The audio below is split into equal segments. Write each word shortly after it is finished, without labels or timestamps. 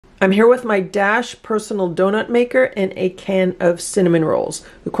I'm here with my Dash Pesonal Donut Maker and a can of cinnamon rolls.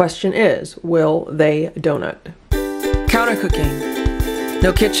 The question is, will they donut? Counter cooking.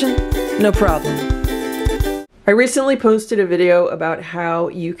 No kitchen? No problem. I recently posted a video about how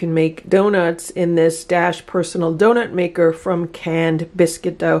you can make donuts in this Dash Pesonal Donut Maker from canned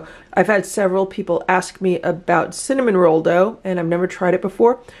biscuit dough. I've had several people ask me about cinnamon roll dough, and I've never tried it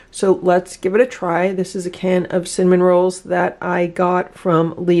before, so let's give it a try. This is a can of cinnamon rolls that I got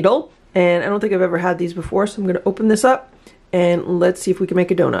from Lidl, and I don't think I've ever had these before, so I'm going to open this up and let's see if we can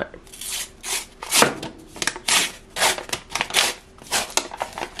make a donut.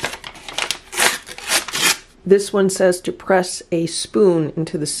 This one says to press a spoon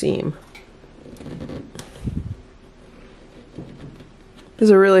into the seam. This is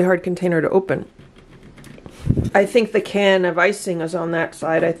a really hard container to open. I think the can of icing is on that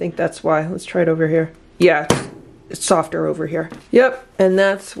side. I think that's why. Let's try it over here. Yeah, it's softer over here. Yep, and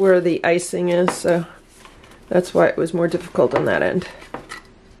that's where the icing is, so that's why it was more difficult on that end.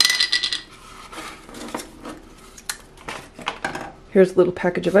 Here's a little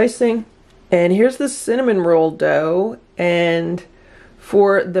package of icing. And here's the cinnamon roll dough, and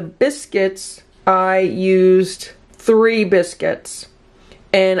for the biscuits, I used 3 biscuits.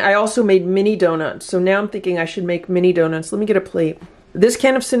 And I also made mini donuts, so now I'm thinking I should make mini donuts. Let me get a plate. This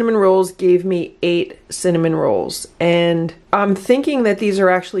can of cinnamon rolls gave me 8 cinnamon rolls, and I'm thinking that these are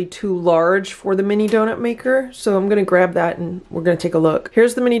actually too large for the mini donut maker, so I'm gonna grab that and we're gonna take a look.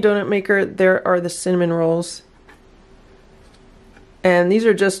 Here's the mini donut maker. There are the cinnamon rolls. And these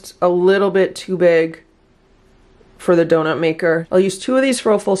are just a little bit too big for the donut maker. I'll use 2 of these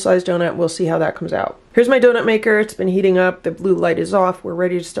for a full-size donut. We'll see how that comes out. Here's my donut maker. It's been heating up. The blue light is off. We're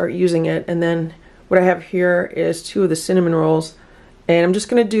ready to start using it. And then what I have here is 2 of the cinnamon rolls. And I'm just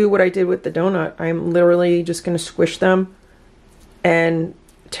going to do what I did with the donut. I'm literally just going to squish them and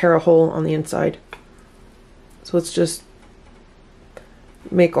tear a hole on the inside. So let's just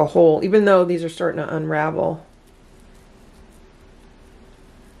make a hole, even though these are starting to unravel.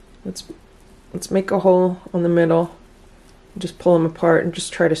 Let's make a hole on the middle, just pull them apart and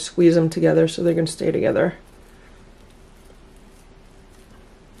just try to squeeze them together so they're going to stay together.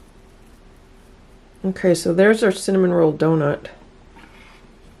 Okay, so there's our cinnamon roll donut.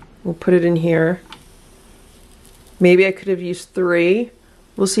 We'll put it in here. Maybe I could have used 3.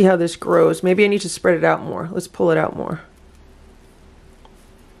 We'll see how this grows. Maybe I need to spread it out more. Let's pull it out more.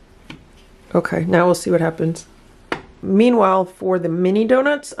 Okay, now we'll see what happens. Meanwhile, for the mini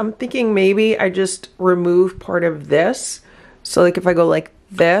donuts, I'm thinking maybe I just remove part of this. So like if I go like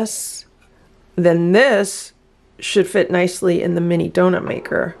this, then this should fit nicely in the mini donut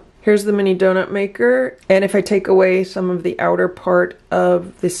maker. Here's the mini donut maker. And if I take away some of the outer part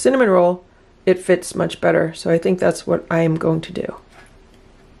of the cinnamon roll, it fits much better. So I think that's what I am going to do.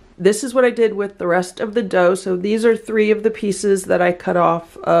 This is what I did with the rest of the dough. So these are 3 of the pieces that I cut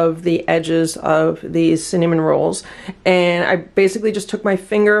off of the edges of these cinnamon rolls. And I basically just took my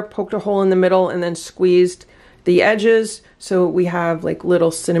finger, poked a hole in the middle, and then squeezed the edges. So we have like little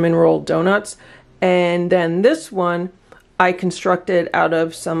cinnamon roll donuts. And then this one, I constructed out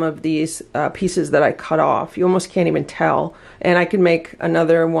of some of these pieces that I cut off. You almost can't even tell. And I could make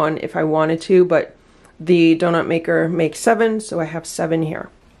another one if I wanted to, but the donut maker makes 7, so I have 7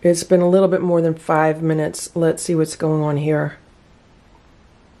 here. It's been a little bit more than 5 minutes. Let's see what's going on here.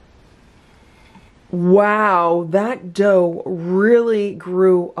 Wow, that dough really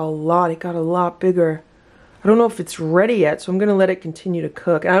grew a lot. It got a lot bigger. I don't know if it's ready yet, so I'm going to let it continue to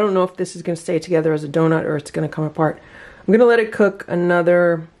cook. I don't know if this is going to stay together as a donut or it's going to come apart. I'm going to let it cook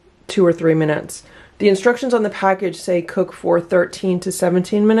another 2 or 3 minutes. The instructions on the package say cook for 13 to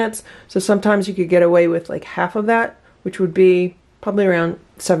 17 minutes, so sometimes you could get away with like half of that, which would be probably around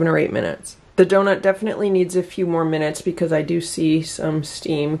 7 or 8 minutes. The donut definitely needs a few more minutes because I do see some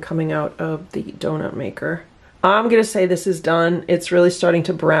steam coming out of the donut maker. I'm gonna say this is done. It's really starting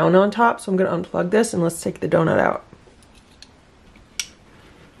to brown on top, so I'm gonna unplug this and let's take the donut out.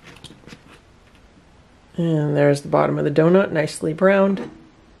 And there's the bottom of the donut, nicely browned.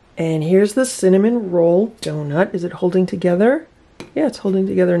 And here's the cinnamon roll donut. Is it holding together? Yeah, it's holding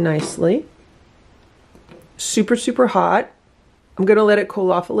together nicely. Super, super hot. I'm going to let it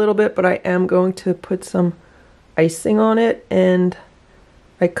cool off a little bit, but I am going to put some icing on it, and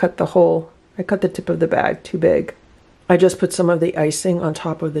I cut the hole. I cut the tip of the bag too big. I just put some of the icing on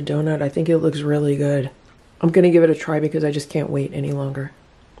top of the donut. I think it looks really good. I'm going to give it a try because I just can't wait any longer.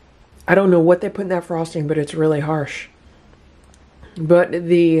 I don't know what they put in that frosting, but it's really harsh. But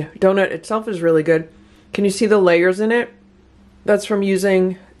the donut itself is really good. Can you see the layers in it? That's from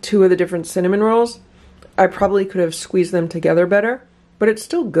using 2 of the different cinnamon rolls. I probably could have squeezed them together better, but it's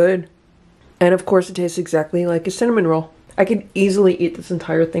still good. And of course it tastes exactly like a cinnamon roll. I could easily eat this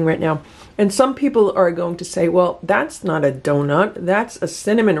entire thing right now. And some people are going to say, well, that's not a donut, that's a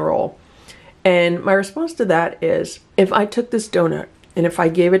cinnamon roll. And my response to that is, if I took this donut and if I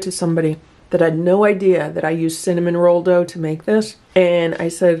gave it to somebody that had no idea that I used cinnamon roll dough to make this, and I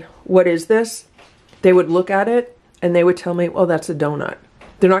said, what is this? They would look at it and they would tell me, well, that's a donut.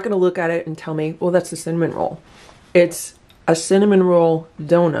 They're not going to look at it and tell me, well, that's a cinnamon roll. It's a cinnamon roll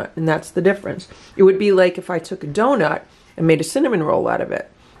donut, and that's the difference. It would be like if I took a donut and made a cinnamon roll out of it.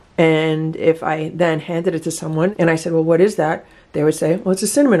 And if I then handed it to someone and I said, well, what is that? They would say, well, it's a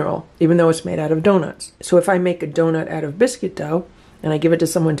cinnamon roll, even though it's made out of donuts. So if I make a donut out of biscuit dough and I give it to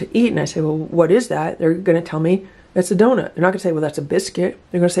someone to eat and I say, well, what is that? They're going to tell me that's a donut. They're not going to say, well, that's a biscuit.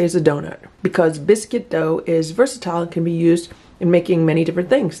 They're going to say it's a donut, because biscuit dough is versatile and can be used in making many different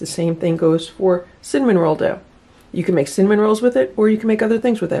things. The same thing goes for cinnamon roll dough. You can make cinnamon rolls with it, or you can make other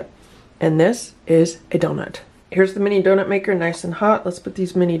things with it. And this is a donut. Here's the mini donut maker, nice and hot. Let's put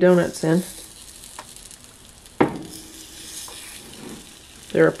these mini donuts in.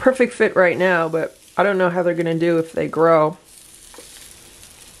 They're a perfect fit right now, but I don't know how they're gonna do if they grow.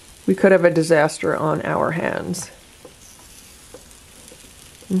 We could have a disaster on our hands.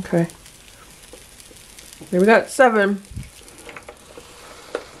 Okay. Here we got 7.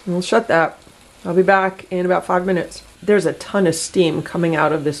 We'll shut that. I'll be back in about 5 minutes. There's a ton of steam coming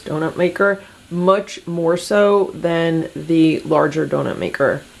out of this donut maker, much more so than the larger donut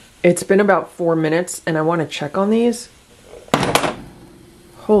maker. It's been about 4 minutes and I want to check on these.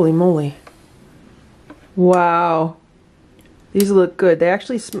 Holy moly. Wow. These look good. They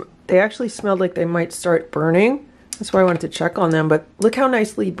actually smelled like they might start burning. That's why I wanted to check on them, but look how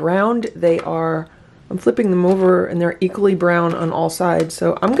nicely browned they are. I'm flipping them over and they're equally brown on all sides.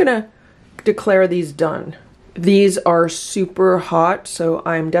 So I'm gonna declare these done. These are super hot, so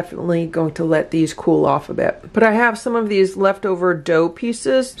I'm definitely going to let these cool off a bit. But I have some of these leftover dough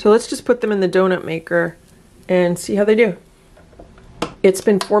pieces, so let's just put them in the donut maker and see how they do. It's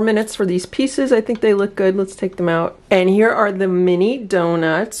been 4 minutes for these pieces. I think they look good. Let's take them out. And here are the mini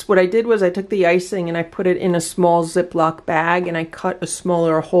donuts. What I did was I took the icing and I put it in a small Ziploc bag and I cut a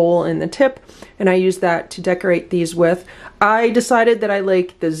smaller hole in the tip and I used that to decorate these with. I decided that I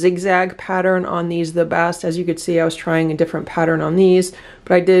like the zigzag pattern on these the best. As you could see, I was trying a different pattern on these,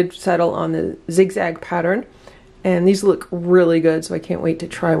 but I did settle on the zigzag pattern. And these look really good, so I can't wait to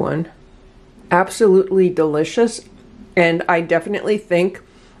try one. Absolutely delicious. And I definitely think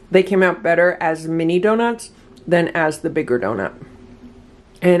they came out better as mini donuts than as the bigger donut.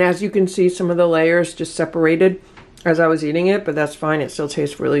 And as you can see, some of the layers just separated as I was eating it, but that's fine. It still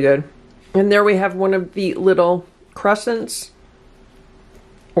tastes really good. And there we have one of the little crescents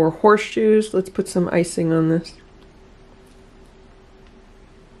or horseshoes. Let's put some icing on this.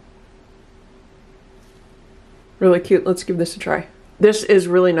 Really cute. Let's give this a try. This is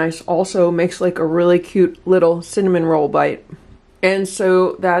really nice. Also makes like a really cute little cinnamon roll bite. And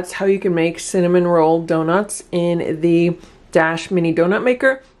so that's how you can make cinnamon roll donuts in the Dash Mini Donut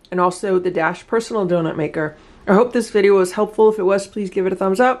Maker and also the Dash Personal Donut Maker. I hope this video was helpful. If it was, please give it a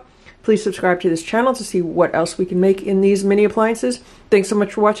thumbs up. Please subscribe to this channel to see what else we can make in these mini appliances. Thanks so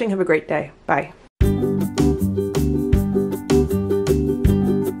much for watching. Have a great day. Bye.